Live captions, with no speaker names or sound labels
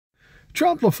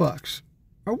Trumplafucks,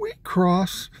 are we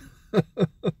cross?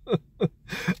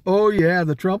 Oh yeah,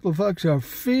 the Trumplafucks are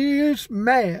fierce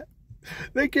mad.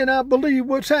 They cannot believe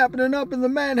what's happening up in the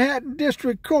Manhattan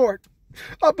District Court,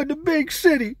 up in the big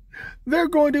city. They're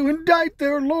going to indict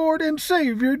their Lord and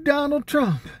Savior, Donald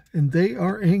Trump, and they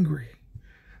are angry.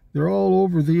 They're all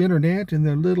over the internet in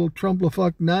their little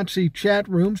Trumplafuck Nazi chat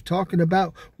rooms talking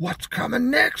about what's coming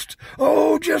next.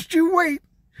 Oh, just you wait.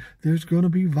 There's going to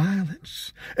be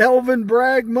violence. Alvin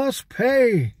Bragg must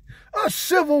pay. A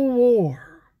civil war.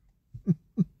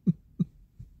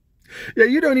 Yeah,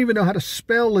 you don't even know how to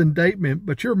spell indictment,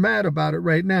 but you're mad about it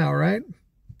right now, right?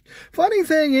 Funny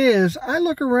thing is, I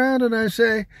look around and I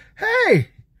say, hey,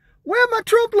 where my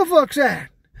Trumplafucks at?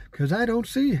 Because I don't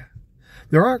see you.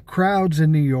 There aren't crowds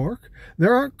in New York.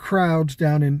 There aren't crowds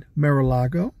down in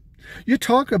Mar-a-Lago. You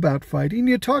talk about fighting,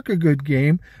 you talk a good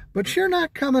game, but you're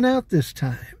not coming out this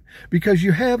time because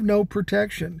you have no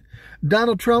protection.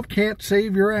 Donald Trump can't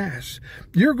save your ass.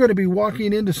 You're going to be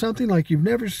walking into something like you've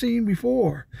never seen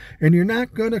before, and you're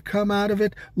not going to come out of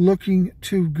it looking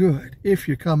too good, if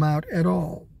you come out at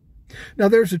all. Now,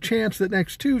 there's a chance that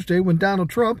next Tuesday, when Donald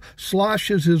Trump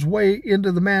sloshes his way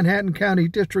into the Manhattan County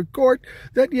District Court,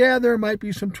 that, yeah, there might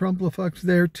be some Trumplafucks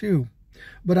there, too.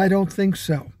 But I don't think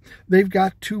so. They've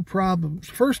got two problems.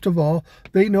 First of all,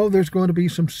 they know there's going to be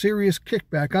some serious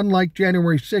kickback, unlike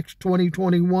January 6,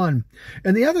 2021.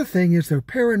 And the other thing is they're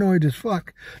paranoid as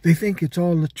fuck. They think it's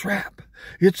all a trap.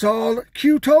 It's all,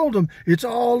 Q told them, it's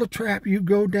all a trap. You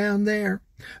go down there.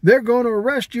 They're going to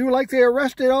arrest you like they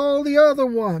arrested all the other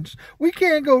ones. We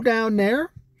can't go down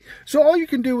there. So all you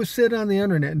can do is sit on the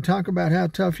internet and talk about how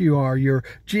tough you are, your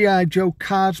G.I. Joe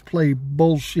cosplay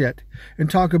bullshit, and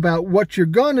talk about what you're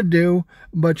going to do,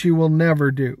 but you will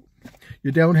never do.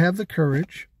 You don't have the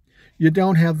courage, you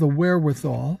don't have the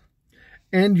wherewithal,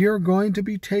 and you're going to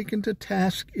be taken to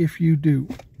task if you do.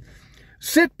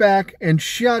 Sit back and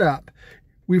shut up.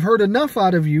 We've heard enough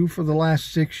out of you for the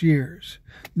last 6 years.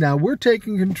 Now we're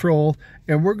taking control,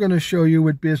 and we're going to show you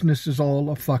what business is all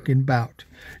a fucking about.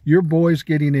 Your boy's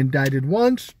getting indicted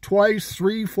once, twice,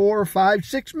 3, 4, 5,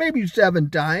 6, maybe 7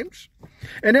 times.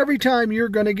 And every time you're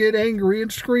going to get angry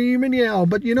and scream and yell.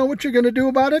 But you know what you're going to do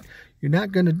about it? You're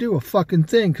not going to do a fucking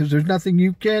thing because there's nothing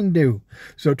you can do.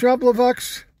 So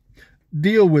Trumplafucks,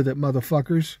 deal with it,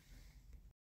 motherfuckers.